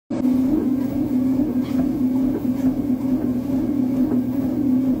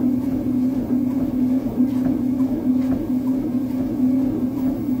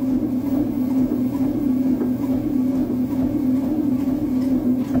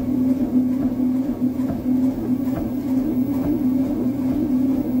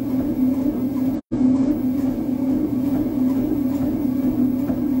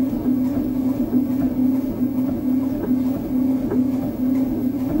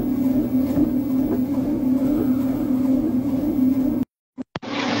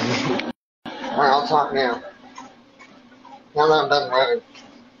All right, I'll talk now. Now that I'm done running,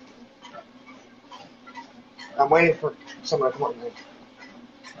 I'm waiting for someone to come up with me.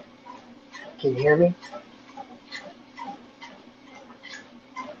 Can you hear me?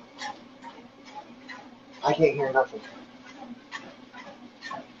 I can't hear nothing.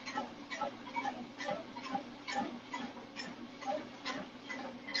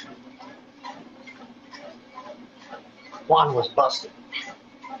 Juan was busted.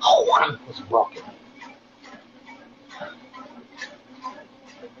 Juan was broken.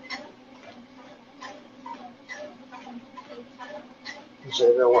 You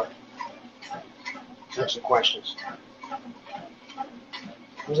say, there what? Answer questions.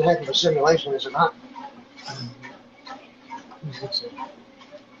 It was a heck of a simulation, is it not? Let's see.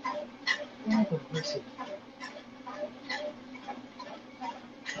 Let's see.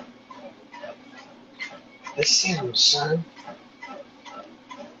 The Sims, son.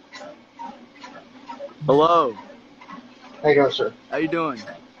 Hello. How you doing, sir? How you doing?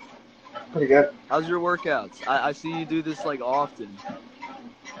 Pretty good. How's your workouts? I see you do this like often.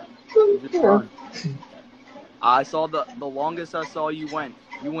 Just Yeah. fun. I saw the longest I saw you went.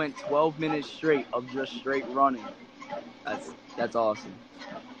 You went 12 minutes straight of just straight running. That's awesome.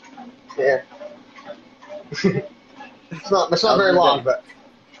 Yeah. it's not How's very your long, day? but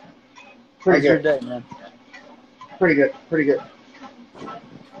pretty How's good. your day, man? Pretty good. Pretty good.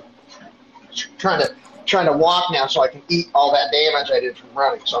 Trying to walk now so I can eat all that damage I did from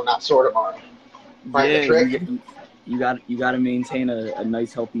running, so I'm not sore tomorrow. Right, the trick? You got to maintain a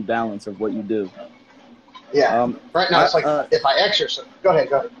nice healthy balance of what you do. Yeah. Right now it's like if I exercise. Go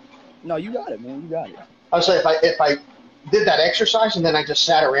ahead. No, you got it, man. You got it. I would say if I did that exercise and then I just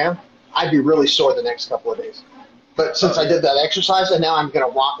sat around, I'd be really sore the next couple of days. But since I did that exercise and now I'm gonna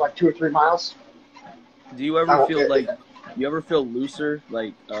walk like 2 or 3 miles. Do you ever feel like you ever feel looser,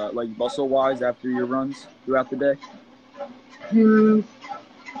 like muscle wise after your runs throughout the day?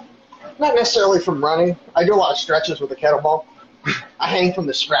 Not necessarily from running. I do a lot of stretches with a kettlebell. I hang from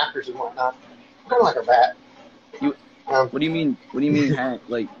the strappers and whatnot. Kind of like a bat. What do you mean? What do you mean hang?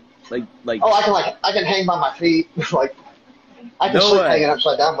 Like? Oh, I can hang by my feet. Like I can sleep hanging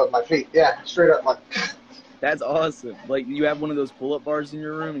upside down with my feet. Yeah, straight up like. That's awesome. Like you have one of those pull-up bars in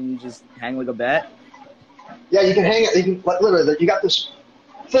your room and you just hang like a bat. Yeah, you can hang it. You can like literally. You got this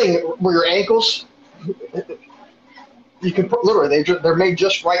thing where your ankles. You can put literally. They're made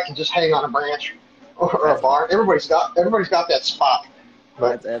just right to just hang on a branch or a bar. Everybody's got that spot.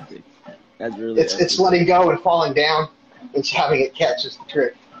 But that's epic. That's really. It's letting go and falling down. It's having it catch is the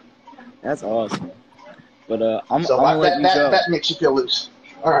trick. That's awesome. But I'm gonna let you go. That makes you feel loose.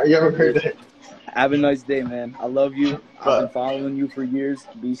 All right, you have a great day. Have a nice day, man. I love you. I've been following you for years.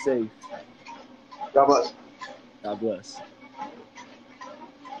 Be safe. God bless. God bless.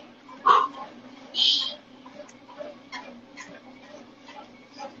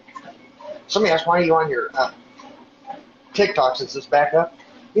 Somebody asked, why are you on your TikTok since it's back up?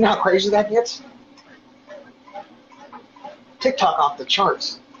 You know how crazy that gets? TikTok off the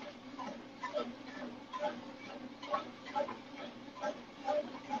charts.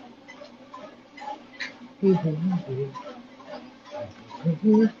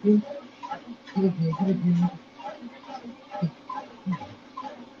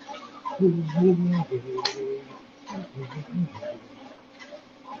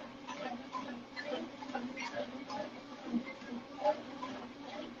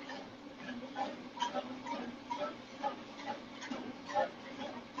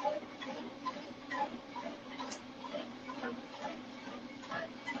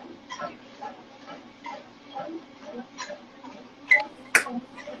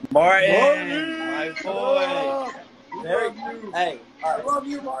 Martin, my boy. Hey, I love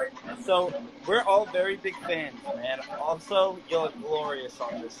you, Martin. So we're all very big fans, man. Also, you look glorious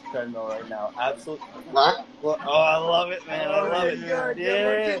on this treadmill right now. Absolutely. What? Oh, I love it, man. I love it. Good.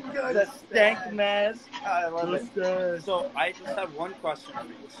 Yeah, Good. the stank mask. I love it. Good. So I just have one question for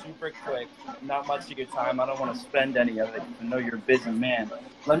you, super quick. Not much of your time. I don't want to spend any of it. I know you're a busy man.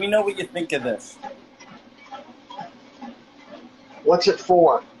 Let me know what you think of this. What's it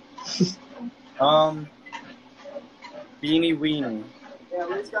for? Beanie Weenie. Yeah,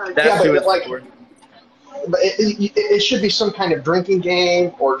 That's who but it's like, for. but it should be some kind of drinking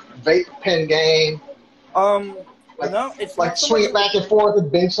game or vape pen game. Like, No, it's like not so swing much. it back and forth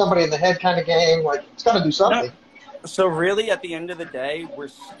and bang somebody in the head kind of game. Like, it's got to do No. something. So really, at the end of the day, we're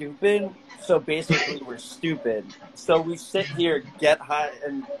stupid. So basically, we're stupid. So we sit here, get high,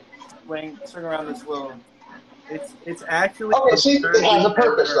 and swing around this little. It's actually Okay, see, it has a absurdly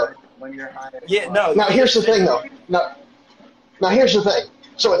purpose though. memorized when you're high. Yeah, no. Now You here's the just thing though. Now here's the thing.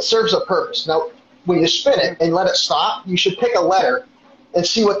 So it serves a purpose. Now when you spin it and let it stop, you should pick a letter and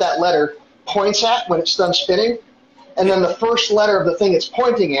see what that letter points at when it's done spinning, and then the first letter of the thing it's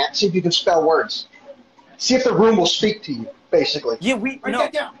pointing at. See if you can spell words. See if the room will speak to you. Basically. Yeah, write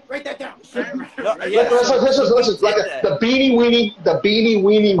that down. Write that down. No, Yeah, listen, like the Beanie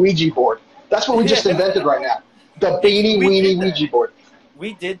Weenie Ouija board. That's what we just invented right now. The Beanie Weenie Ouija board.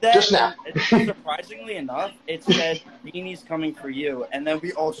 We did that just now. And surprisingly enough, it said "Beanie's coming for you," and then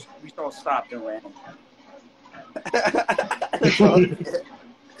we all stopped and ran. That's all.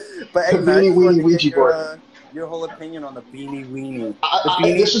 But hey, the Beanie Weenie Ouija board. Your whole opinion on the Beanie Weenie.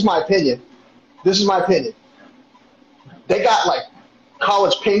 This is my opinion. They got like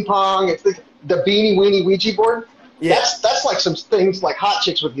college ping pong. It's the Beanie Weenie Ouija board. Yeah. That's like some things like hot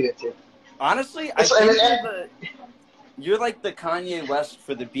chicks would get into. Honestly, I think you're like the Kanye West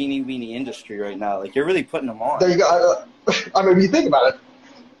for the Beanie Weenie industry right now. Like, you're really putting them on. There you go. I mean, when you think about it,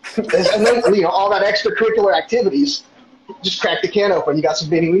 and then all that extracurricular activities, just crack the can open. You got some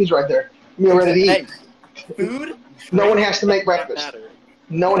Beanie Weenies right there. You're ready to eat. Hey, food. No one has to make breakfast.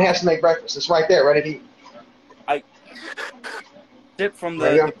 No one has to make breakfast. It's right there, ready to eat. I sip from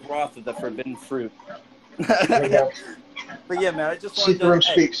the broth of the forbidden fruit. There you go. But yeah, man, I just wanted to. See if the room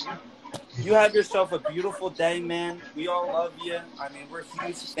speaks. You have yourself a beautiful day, man. We all love you. I mean, we're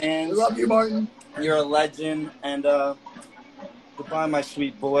huge fans. I love you, Martin. You're a legend. And goodbye, my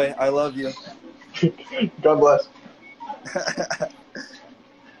sweet boy. I love you. God bless.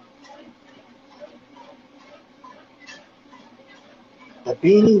 The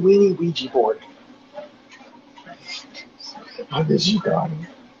Beanie Weenie Ouija board. I miss you, God.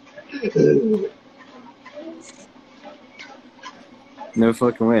 No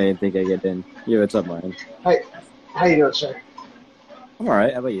fucking way I think I get in. Yo, what's up, Martin? Hey, how you doing, sir? I'm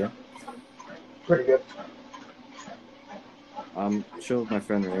alright. How about you? Pretty good. I'm chill with my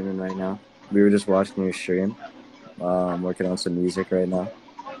friend Raymond right now. We were just watching your stream. Working on some music right now.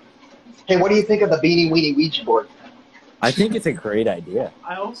 Hey, what do you think of the Beanie Weenie Ouija board? I think it's a great idea.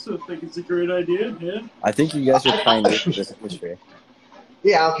 I also think it's a great idea, yeah. I think you guys are pioneers in this industry.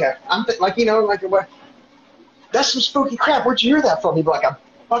 Yeah, okay. I'm like what? That's some spooky crap. Where'd you hear that from? He'd be like, a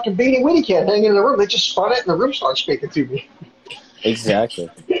fucking Beanie Weenie can hanging in the room. They just spun it and the room started speaking to me. Exactly.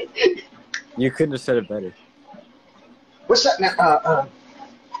 You couldn't have said it better. What's that now?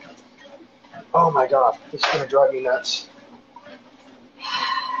 Oh my God, this is going to drive me nuts.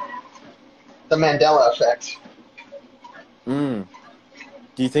 The Mandela effect. Do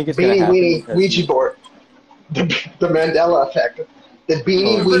you think it's going to happen? Beanie Weenie Ouija board. The Mandela effect. The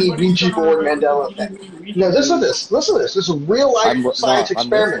Beanie Weenie Ouija board Mandela effect. No, listen to this. Listen to this. This is a real life science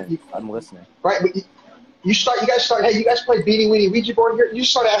experiment. I'm listening. Right, but you guys start. Hey, you guys play Beanie Weenie Ouija board here? You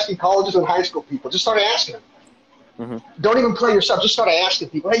start asking colleges and high school people. Just start asking them. Mm-hmm. Don't even play yourself. Just start asking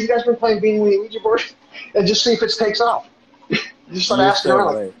people. Hey, you guys been playing Beanie Weenie Ouija board? And just see if it takes off. Just start asking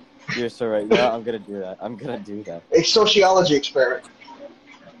around. Right. You're so right. Yeah, I'm gonna do that. A sociology experiment.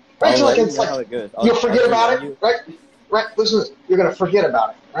 Right, so it's like you'll forget about it, right? Right. Listen, you're gonna forget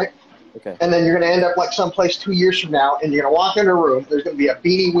about it, right? Okay. And then you're gonna end up like someplace 2 years from now, and you're gonna walk into a room. There's gonna be a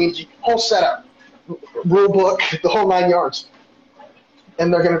Beanie Weenie whole setup, rule book, the whole 9 yards,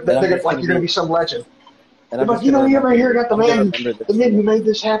 and they're gonna be some legend. And like, you ever hear about the man who made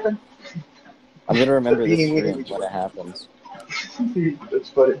this happen? I'm gonna remember this stream when it happens. That's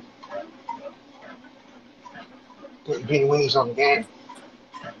funny. Beanie Weenie's on the game.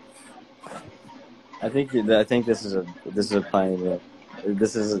 I think this is a pioneer.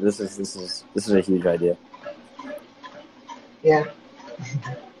 This is a huge idea. Yeah.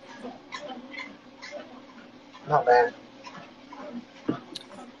 Not bad. All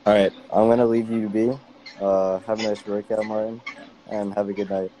right, I'm gonna leave you to be. Have a nice workout, Martin, and have a good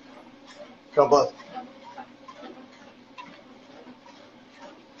night. God bless.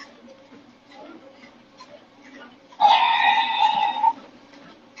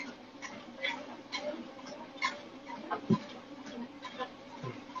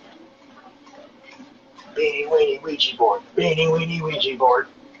 Beanie Weenie Ouija board. Beanie Weenie Ouija board.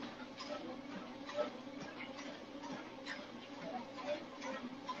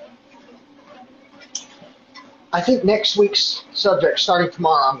 I think next week's subject, starting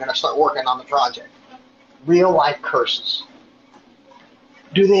tomorrow, I'm going to start working on the project. Real life curses.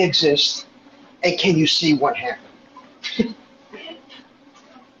 Do they exist? And can you see what happened?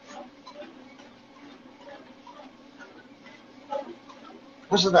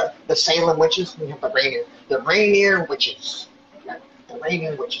 Was it the Salem witches? We have the Rainier witches. The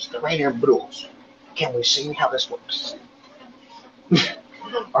Rainier witches. The Rainier Brules. Can we see how this works?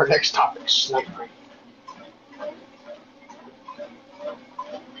 Our next topic, sniping.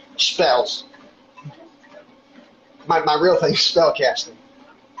 Spells. My real thing is spell casting.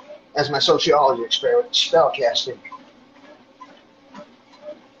 As my sociology experiment, spell casting.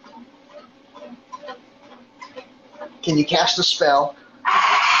 Can you cast a spell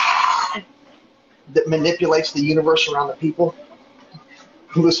that manipulates the universe around the people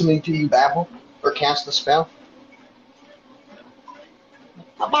listening to you babble or cast a spell?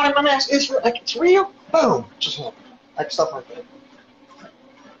 My body, my mask, it's real. Boom, just happened. Like stuff like that.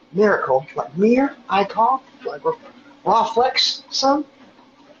 Miracle, like mirror, I call, like raw flex, some.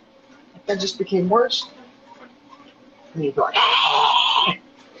 That just became worse. And you'd be like,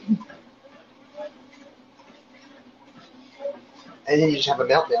 and then you just have a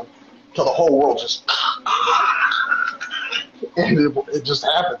meltdown till the whole world just, and it just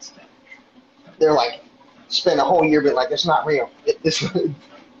happens. They're like, spend a whole year being like, it's not real. It's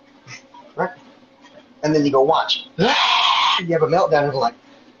right? And then you go watch. You have a meltdown and you're like,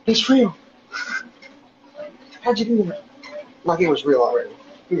 it's real. How'd you do that? Like it was real already.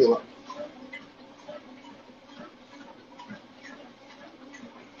 Leave me alone.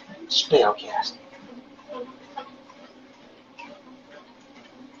 Spell casting.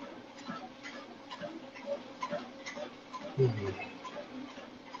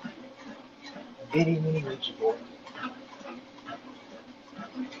 Bitty mini Ouija board.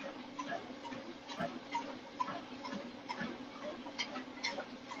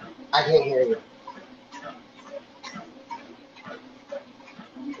 I can't hear you.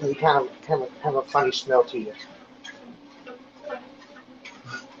 You kind of have a funny smell to you.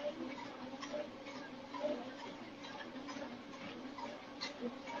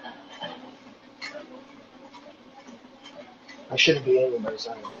 I shouldn't be anybody's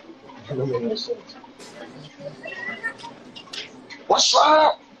on it. It don't make any sense. What's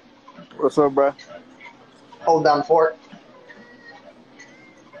up? What's up, bro? Hold down fort.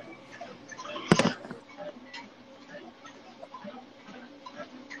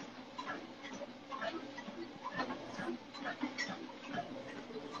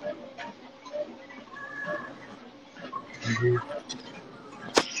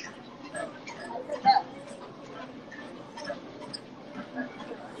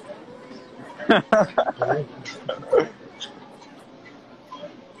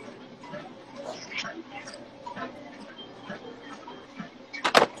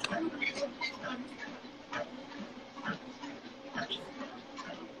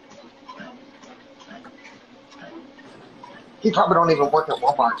 He probably don't even work at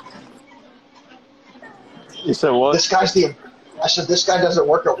Walmart. You said what? I said, this guy doesn't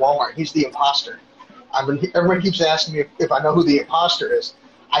work at Walmart. He's the imposter. Everyone keeps asking me if I know who the imposter is.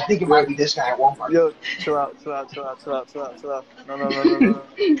 I think it might be this guy at Walmart. Yo, chill out.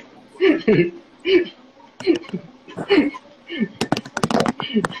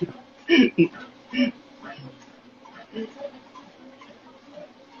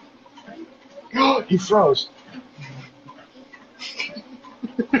 No. He froze.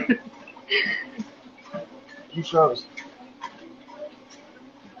 He froze.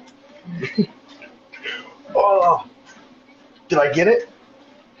 Oh, did I get it?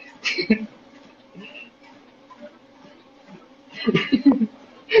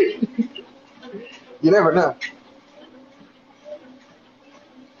 You never know.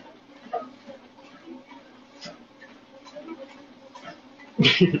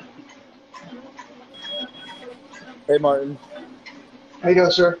 Hey Martin, How you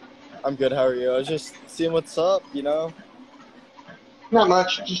doing, sir? I'm good. How are you? I was just seeing what's up. You know, Not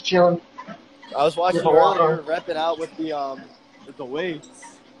much. Just chilling. I was watching Yeah, you walk earlier, on. repping out with the weights.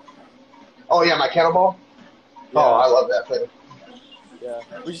 Oh yeah, my kettlebell. Yeah, Oh, I love that thing. yeah.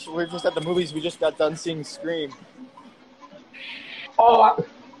 We're just at the movies. We just got done seeing Scream. Oh,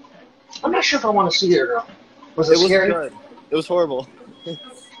 I'm not sure if I want to see it or not. Was it It was scary? good. It was horrible.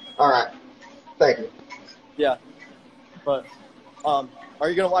 All right. Thank you. Yeah, but are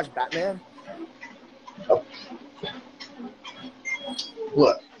you gonna watch Batman?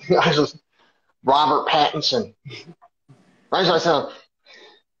 Look, I just Robert Pattinson. Right, so I said,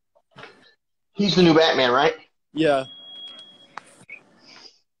 he's the new Batman, right? Yeah.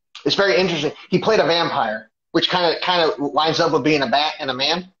 It's very interesting. He played a vampire, which kind of lines up with being a bat and a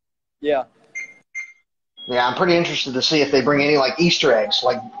man. Yeah. Yeah, I'm pretty interested to see if they bring any like Easter eggs,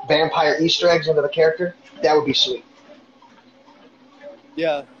 like vampire Easter eggs into the character. That would be sweet.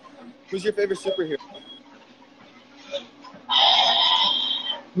 Yeah. Who's your favorite superhero?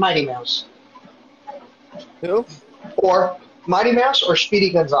 Mighty Mouse. Who? Or Mighty Mouse or Speedy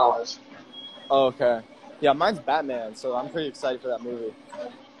Gonzalez. Oh, okay. Yeah, mine's Batman, so I'm pretty excited for that movie.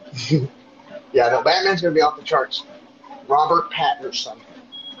 Yeah, no, Batman's going to be off the charts. Robert Pattinson.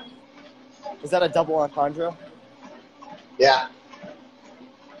 Is that a double entendre? Yeah.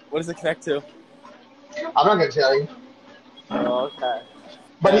 What does it connect to? I'm not going to tell you. Oh, okay.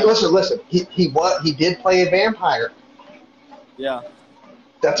 But listen. He did play a vampire. Yeah.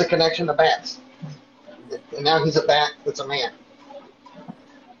 That's a connection to bats. And now he's a bat that's a man.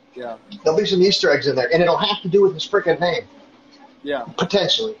 Yeah. There'll be some Easter eggs in there, and it'll have to do with his freaking name. Yeah.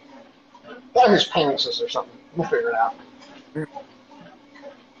 Potentially. Or his parents or something. We'll figure it out.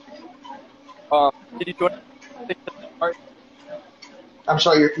 Did you do anything today? I'm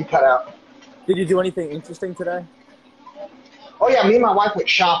sorry, you cut out. Did you do anything interesting today? Oh, yeah, me and my wife went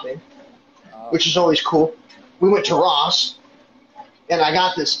shopping, which is always cool. We went to Ross, and I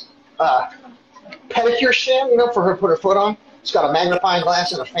got this pedicure stand, for her to put her foot on. It's got a magnifying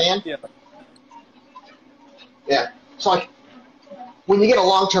glass and a fan. Yeah. Yeah. It's like when you get a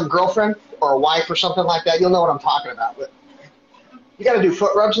long-term girlfriend or a wife or something like that, you'll know what I'm talking about. But you got to do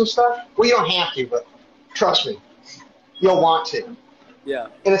foot rubs and stuff. Well, you don't have to, but trust me, you'll want to. Yeah.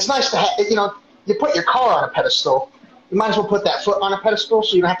 And it's nice to have, you put your car on a pedestal. You might as well put that foot on a pedestal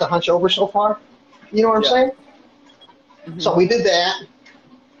so you don't have to hunch over so far. You know what I'm saying? Mm-hmm. So we did that.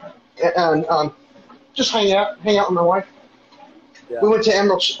 And just hang out with my wife. Yeah. We went to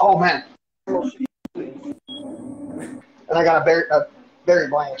Emerald. Oh, man. And I got a berry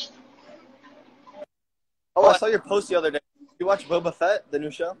blast. Oh, I saw your post the other day. You watch Boba Fett, the new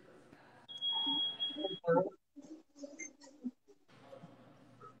show?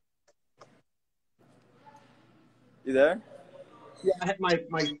 You there? Yeah, I had my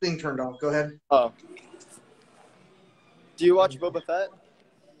thing turned off. Go ahead. Oh. Do you watch Boba Fett?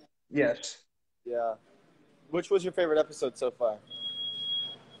 Yes. Yeah. Which was your favorite episode so far?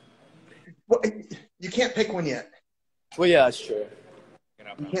 Well, you can't pick one yet. Well, yeah, that's true.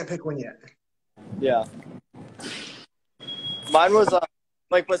 You can't pick one yet. Yeah. Mine was,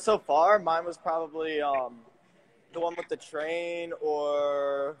 but so far, mine was probably the one with the train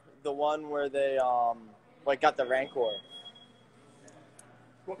or the one where they, got the Rancor.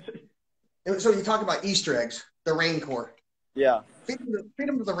 So you talk about Easter eggs, the Rancor. Yeah. Feed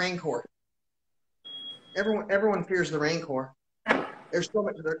them to the Rancor. Everyone fears the Rancor. There's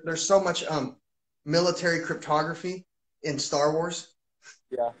so much military cryptography in Star Wars.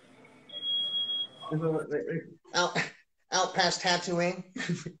 Yeah. Out past Tatooine.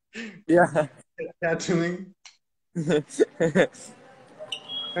 Yeah. Tatooine. Let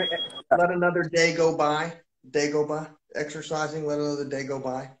another day go by. Exercising. Let another day go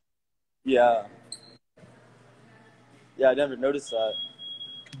by. Yeah. Yeah, I never noticed that.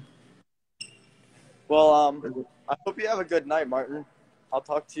 Well, I hope you have a good night, Martin. I'll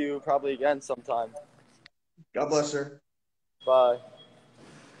talk to you probably again sometime. God bless her. Bye.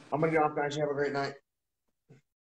 I'm going to get off, guys. You have a great night.